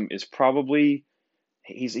Newsome is probably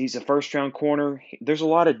he's a first-round corner. There's a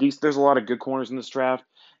lot of good corners in this draft.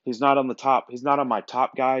 He's not on the top. He's not on my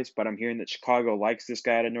top guys, but I'm hearing that Chicago likes this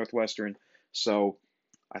guy out of Northwestern, so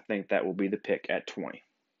I think that will be the pick at 20.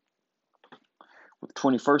 With the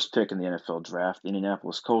 21st pick in the NFL draft, the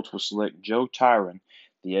Indianapolis Colts will select Joe Tyron,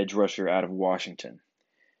 the edge rusher out of Washington.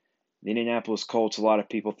 The Indianapolis Colts, a lot of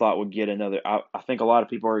people thought would get another. I think a lot of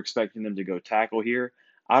people are expecting them to go tackle here.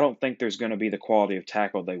 I don't think there's going to be the quality of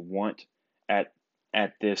tackle they want at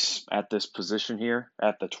this position here,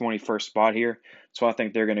 at the 21st spot here. So I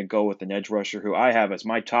think they're going to go with an edge rusher who I have as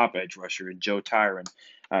my top edge rusher, in Joe Tyron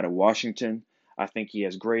out of Washington. I think he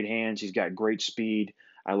has great hands. He's got great speed.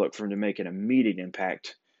 I look for him to make an immediate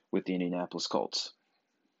impact with the Indianapolis Colts.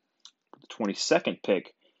 The 22nd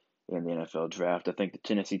pick in the NFL draft, I think the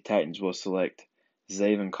Tennessee Titans will select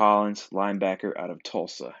Zaven Collins, linebacker out of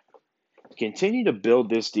Tulsa. Continue to build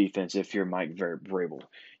this defense if you're Mike Vrabel.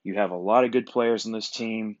 You have a lot of good players on this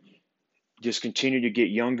team. Just continue to get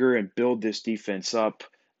younger and build this defense up.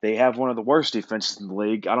 They have one of the worst defenses in the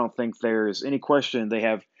league. I don't think there's any question. They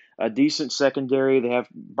have a decent secondary. They have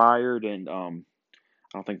Byard and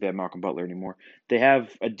I don't think they have Malcolm Butler anymore. They have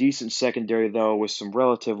a decent secondary, though, with some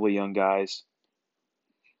relatively young guys.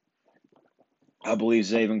 I believe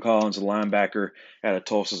Zaven Collins, a linebacker out of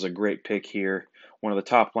Tulsa, is a great pick here. One of the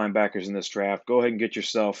top linebackers in this draft. Go ahead and get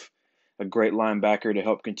yourself a great linebacker to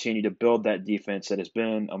help continue to build that defense that has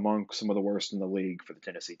been among some of the worst in the league for the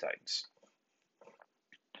Tennessee Titans.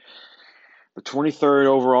 The 23rd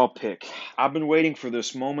overall pick. I've been waiting for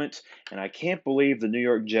this moment, and I can't believe the New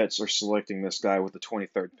York Jets are selecting this guy with the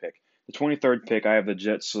 23rd pick. The 23rd pick, I have the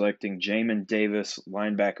Jets selecting Jamin Davis,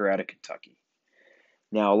 linebacker out of Kentucky.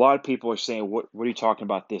 Now, a lot of people are saying, what are you talking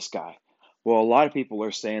about this guy? Well, a lot of people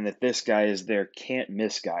are saying that this guy is their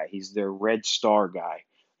can't-miss guy. He's their red star guy.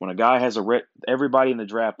 When a guy has a red, everybody in the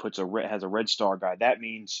draft has a red star guy. That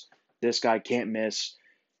means this guy can't miss.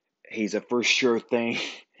 He's a for sure thing.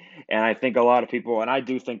 And I think a lot of people, and I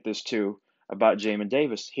do think this too, about Jamin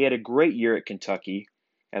Davis. He had a great year at Kentucky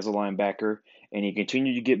as a linebacker, and he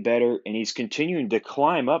continued to get better, and he's continuing to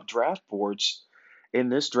climb up draft boards in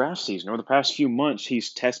this draft season. Over the past few months,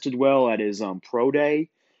 he's tested well at his pro day.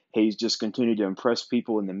 He's just continued to impress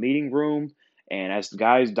people in the meeting room. And as the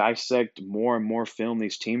guys dissect more and more film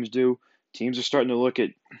these teams do, teams are starting to look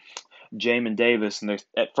at Jamin Davis, and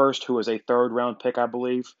at first, who was a third-round pick, I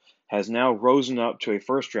believe, has now risen up to a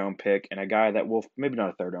first-round pick, and a guy that will, maybe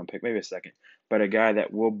not a third-round pick, maybe a second, but a guy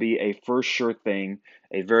that will be a first sure thing,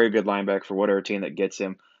 a very good linebacker for whatever team that gets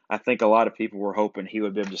him. I think a lot of people were hoping he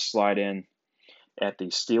would be able to slide in at the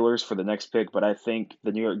Steelers for the next pick, but I think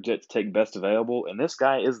the New York Jets take best available, and this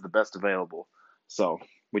guy is the best available. So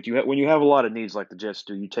when you have a lot of needs like the Jets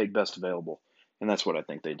do, you take best available, and that's what I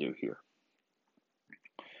think they do here.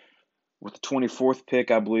 With the 24th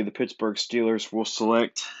pick, I believe the Pittsburgh Steelers will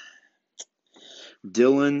select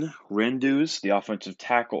Dylan Renduz, the offensive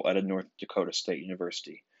tackle out of North Dakota State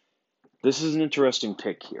University. This is an interesting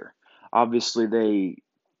pick here. Obviously,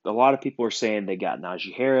 a lot of people are saying they got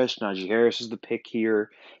Najee Harris. Najee Harris is the pick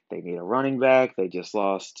here. They need a running back. They just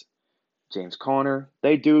lost James Conner.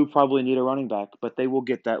 They do probably need a running back, but they will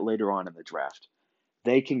get that later on in the draft.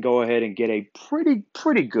 They can go ahead and get a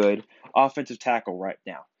pretty good offensive tackle right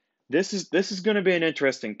now. This is going to be an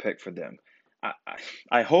interesting pick for them.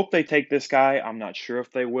 I hope they take this guy. I'm not sure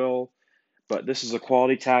if they will, but this is a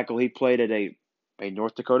quality tackle. He played at a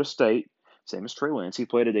North Dakota State, same as Trey Lance. He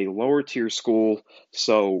played at a lower tier school,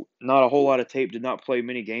 so not a whole lot of tape. Did not play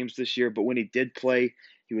many games this year, but when he did play,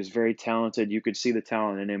 he was very talented. You could see the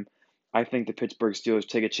talent in him. I think the Pittsburgh Steelers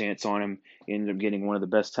take a chance on him. He ended up getting one of the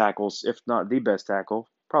best tackles, if not the best tackle.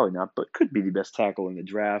 Probably not, but could be the best tackle in the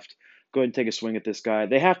draft. Go ahead and take a swing at this guy.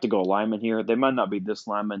 They have to go lineman here. They might not be this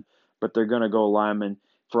lineman, but they're going to go lineman.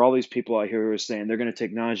 For all these people out here who are saying they're going to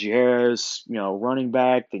take Najee Harris, running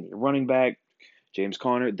back, they need a running back. James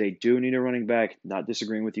Conner, they do need a running back. Not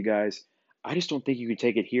disagreeing with you guys. I just don't think you can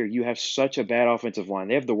take it here. You have such a bad offensive line.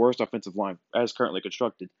 They have the worst offensive line as currently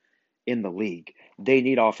constructed in the league. They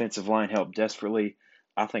need offensive line help desperately.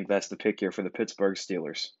 I think that's the pick here for the Pittsburgh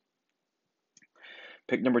Steelers.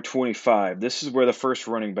 Pick number 25. This is where the first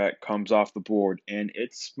running back comes off the board, and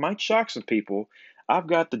it might shock some people. I've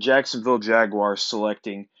got the Jacksonville Jaguars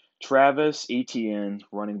selecting Travis Etienne,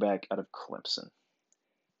 running back out of Clemson.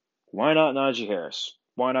 Why not Najee Harris?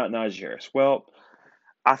 Why not Najee Harris? Well,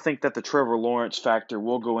 I think that the Trevor Lawrence factor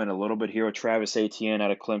will go in a little bit here with Travis Etienne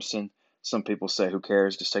out of Clemson. Some people say, who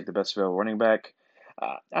cares? Just take the best available running back.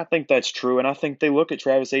 I think that's true, and I think they look at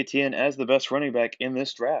Travis Etienne as the best running back in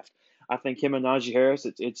this draft. I think him and Najee Harris,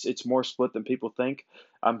 it's more split than people think.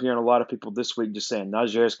 I'm hearing a lot of people this week just saying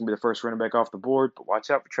Najee Harris can be the first running back off the board, but watch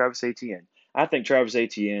out for Travis Etienne. I think Travis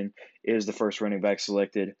Etienne is the first running back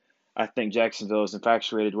selected. I think Jacksonville is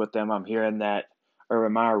infatuated with them. I'm hearing that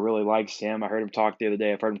Urban Meyer really likes him. I heard him talk the other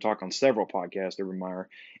day. I've heard him talk on several podcasts, Urban Meyer,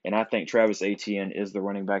 and I think Travis Etienne is the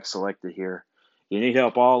running back selected here. You need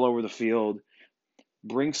help all over the field.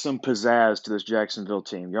 Bring some pizzazz to this Jacksonville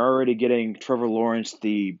team. You're already getting Trevor Lawrence,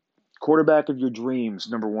 the quarterback of your dreams,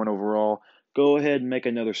 number 1 overall. Go ahead and make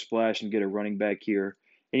another splash and get a running back here.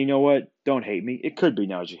 And you know what? Don't hate me. It could be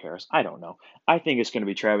Najee Harris. I don't know. I think it's going to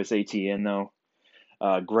be Travis Etienne, though.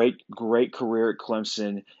 Great career at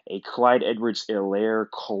Clemson. A Clyde Edwards-Helaire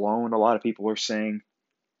clone, a lot of people are saying.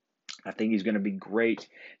 I think he's going to be great,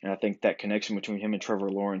 and I think that connection between him and Trevor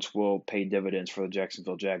Lawrence will pay dividends for the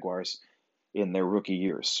Jacksonville Jaguars in their rookie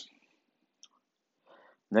years.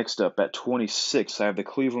 Next up, at 26, I have the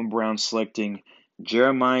Cleveland Browns selecting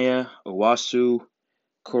Jeremiah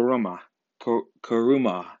Owusu-Karuma.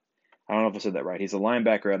 I don't know if I said that right. He's a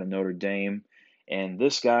linebacker out of Notre Dame, and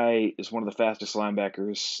this guy is one of the fastest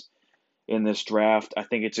linebackers in this draft. I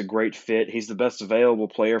think it's a great fit. He's the best available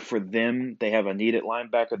player for them. They have a need at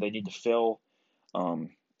linebacker they need to fill.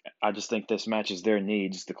 I just think this matches their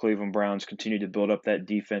needs. The Cleveland Browns continue to build up that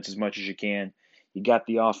defense as much as you can. You got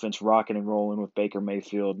the offense rocking and rolling with Baker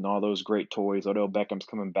Mayfield and all those great toys. Odell Beckham's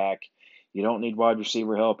coming back. You don't need wide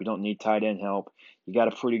receiver help. You don't need tight end help. You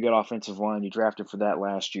got a pretty good offensive line. You drafted for that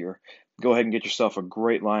last year. Go ahead and get yourself a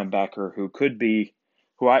great linebacker who could be,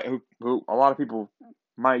 who a lot of people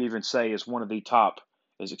might even say is one of the top,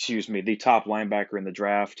 the top linebacker in the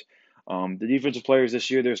draft. The defensive players this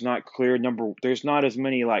year, there's not as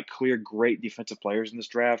many like clear great defensive players in this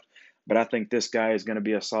draft, but I think this guy is going to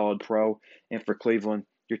be a solid pro. And for Cleveland,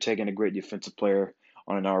 you're taking a great defensive player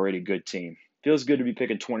on an already good team. Feels good to be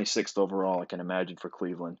picking 26th overall, I can imagine, for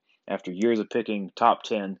Cleveland. After years of picking top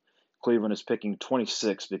 10, Cleveland is picking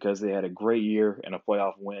 26 because they had a great year and a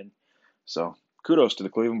playoff win. So kudos to the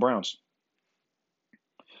Cleveland Browns.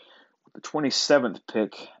 With the 27th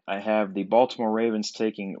pick, I have the Baltimore Ravens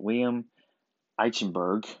taking Liam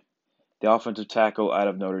Eichenberg, the offensive tackle out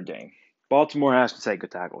of Notre Dame. Baltimore has to take a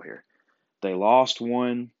tackle here. They lost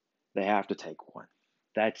one, they have to take one.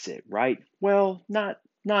 That's it, right? Well, not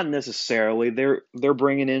necessarily. They're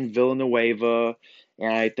bringing in Villanueva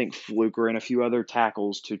and I think Fluker and a few other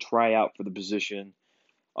tackles to try out for the position.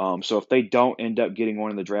 So if they don't end up getting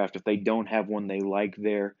one in the draft, if they don't have one they like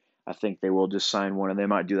there, I think they will just sign one, and they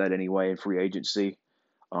might do that anyway in free agency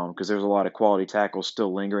because there's a lot of quality tackles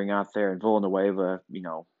still lingering out there. And Villanueva,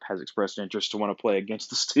 has expressed interest to want to play against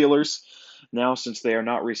the Steelers now since they are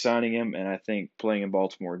not re-signing him, and I think playing in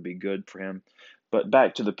Baltimore would be good for him. But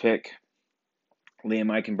back to the pick, Liam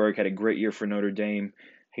Eichenberg had a great year for Notre Dame.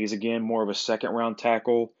 He's, again, more of a second-round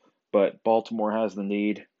tackle, but Baltimore has the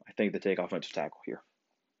need. I think they take offensive tackle here.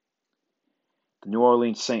 The New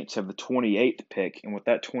Orleans Saints have the 28th pick, and with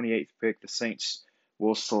that 28th pick, the Saints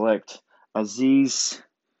will select Azeez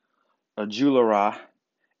Ojulari,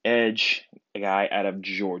 edge, a guy out of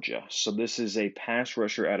Georgia. So this is a pass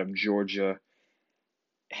rusher out of Georgia.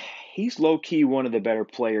 He's low-key one of the better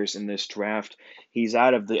players in this draft. He's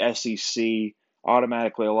out of the SEC.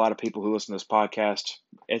 Automatically, a lot of people who listen to this podcast,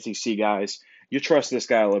 SEC guys, you trust this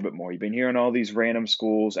guy a little bit more. You've been hearing all these random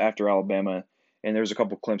schools after Alabama, and there's a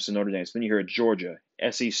couple Clemson, Notre Dame. So then you hear Georgia,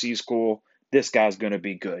 SEC school. This guy's going to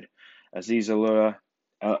be good. Azeez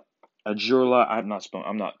Ojulari, I'm not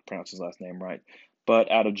pronouncing his last name right, but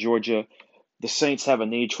out of Georgia. The Saints have a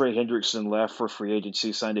need. Trey Hendrickson left for free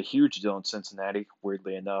agency, signed a huge deal in Cincinnati,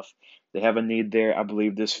 weirdly enough. They have a need there. I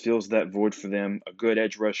believe this fills that void for them. A good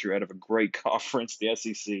edge rusher out of a great conference, the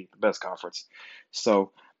SEC, the best conference.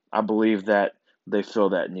 So I believe that they fill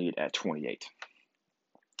that need at 28.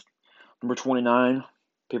 Number 29,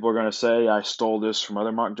 people are going to say I stole this from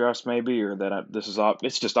other mock drafts maybe, or that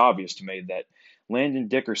it's just obvious to me that Landon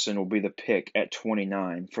Dickerson will be the pick at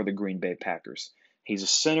 29 for the Green Bay Packers. He's a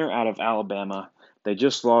center out of Alabama. They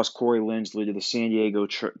just lost Corey Linsley to the San Diego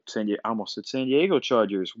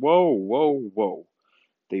Chargers. Whoa.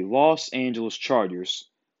 The Los Angeles Chargers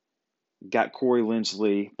got Corey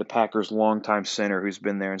Linsley, the Packers' longtime center who's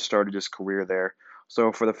been there and started his career there.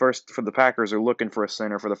 So for the Packers are looking for a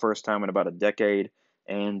center for the first time in about a decade,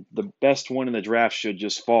 and the best one in the draft should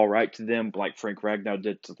just fall right to them, like Frank Ragnow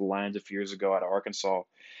did to the Lions a few years ago out of Arkansas.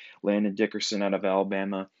 Landon Dickerson out of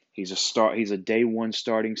Alabama. He's a day one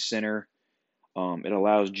starting center. It'll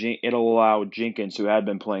allow Jenkins, who had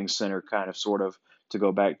been playing center, sort of, to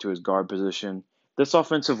go back to his guard position. This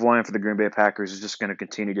offensive line for the Green Bay Packers is just going to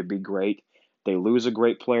continue to be great. They lose a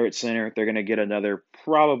great player at center. They're going to get another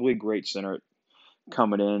probably great center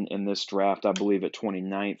coming in this draft, I believe, at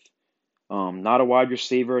 29th. Not a wide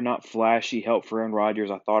receiver, not flashy help for Aaron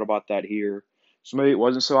Rodgers. I thought about that here. So maybe it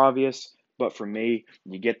wasn't so obvious, but for me,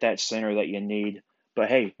 you get that center that you need. But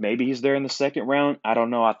hey, maybe he's there in the second round. I don't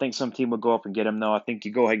know. I think some team will go up and get him, though. I think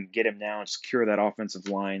you go ahead and get him now and secure that offensive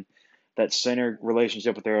line. That center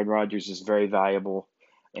relationship with Aaron Rodgers is very valuable,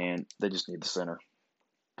 and they just need the center.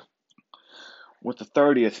 With the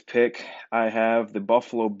 30th pick, I have the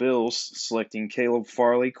Buffalo Bills selecting Caleb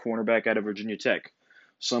Farley, cornerback out of Virginia Tech.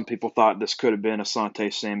 Some people thought this could have been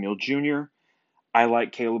Asante Samuel Jr. I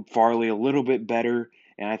like Caleb Farley a little bit better,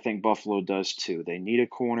 and I think Buffalo does too. They need a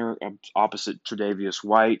corner opposite Tre'Davious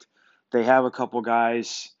White. They have a couple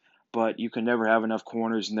guys, but you can never have enough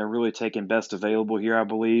corners, and they're really taking best available here, I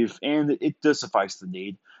believe, and it does suffice the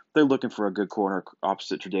need. They're looking for a good corner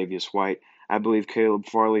opposite Tre'Davious White. I believe Caleb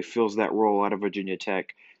Farley fills that role out of Virginia Tech.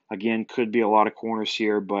 Again, could be a lot of corners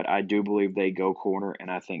here, but I do believe they go corner,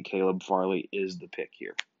 and I think Caleb Farley is the pick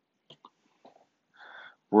here.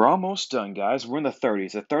 We're almost done, guys. We're in the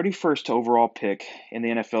 30s. The 31st overall pick in the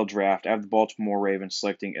NFL draft. I have the Baltimore Ravens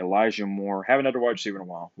selecting Elijah Moore. Haven't had a wide receiver in a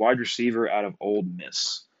while. Wide receiver out of Ole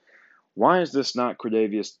Miss. Why is this not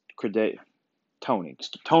Tony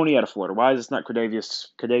out of Florida? Why is this not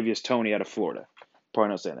Kadarius Toney out of Florida? Probably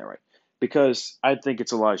not saying that right. Because I think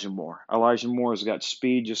it's Elijah Moore. Elijah Moore has got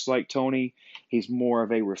speed just like Tony. He's more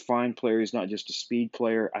of a refined player. He's not just a speed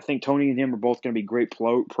player. I think Tony and him are both going to be great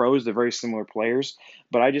pros. They're very similar players.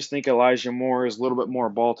 But I just think Elijah Moore is a little bit more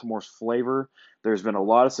Baltimore's flavor. There's been a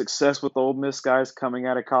lot of success with Ole Miss guys coming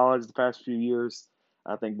out of college the past few years.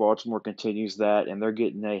 I think Baltimore continues that, and they're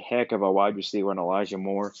getting a heck of a wide receiver in Elijah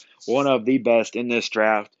Moore, one of the best in this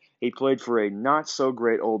draft. He played for a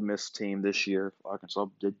not-so-great Ole Miss team this year. Arkansas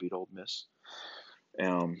did beat Ole Miss.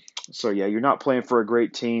 So, yeah, you're not playing for a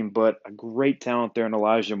great team, but a great talent there in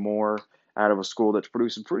Elijah Moore out of a school that's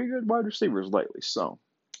producing pretty good wide receivers lately. So,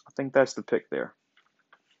 I think that's the pick there.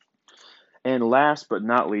 And last but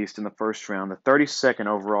not least, in the first round, the 32nd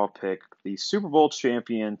overall pick, the Super Bowl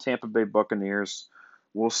champion Tampa Bay Buccaneers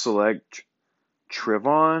will select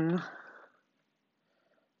Trevon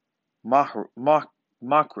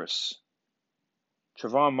Marcus.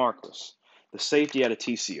 Trevon Marcus, the safety out of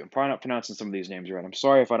TCU. I'm probably not pronouncing some of these names right. I'm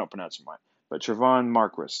sorry if I don't pronounce them right. But Trevon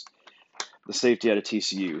Marcus, the safety out of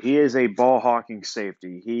TCU. He is a ball-hawking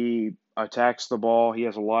safety. He attacks the ball. He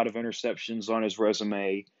has a lot of interceptions on his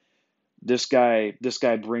resume. This guy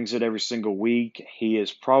brings it every single week. He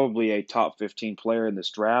is probably a top 15 player in this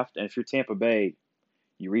draft. And if you're Tampa Bay,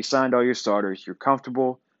 you re-signed all your starters. You're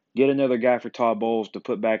comfortable. Get another guy for Todd Bowles to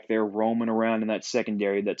put back there roaming around in that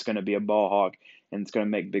secondary that's going to be a ball hawk and it's going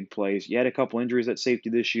to make big plays. You had a couple injuries at safety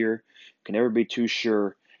this year. Can never be too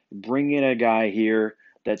sure. Bring in a guy here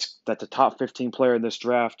that's a top 15 player in this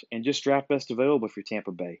draft and just draft best available if you're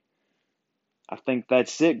Tampa Bay. I think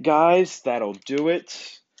that's it, guys. That'll do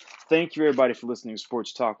it. Thank you, everybody, for listening to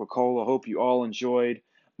Sports Talk with Cole. I hope you all enjoyed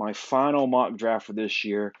my final mock draft for this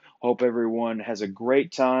year. Hope everyone has a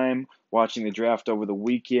great time watching the draft over the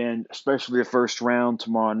weekend, especially the first round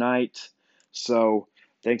tomorrow night. So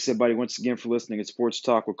thanks, everybody, once again for listening to Sports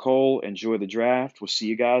Talk with Cole. Enjoy the draft. We'll see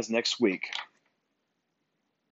you guys next week.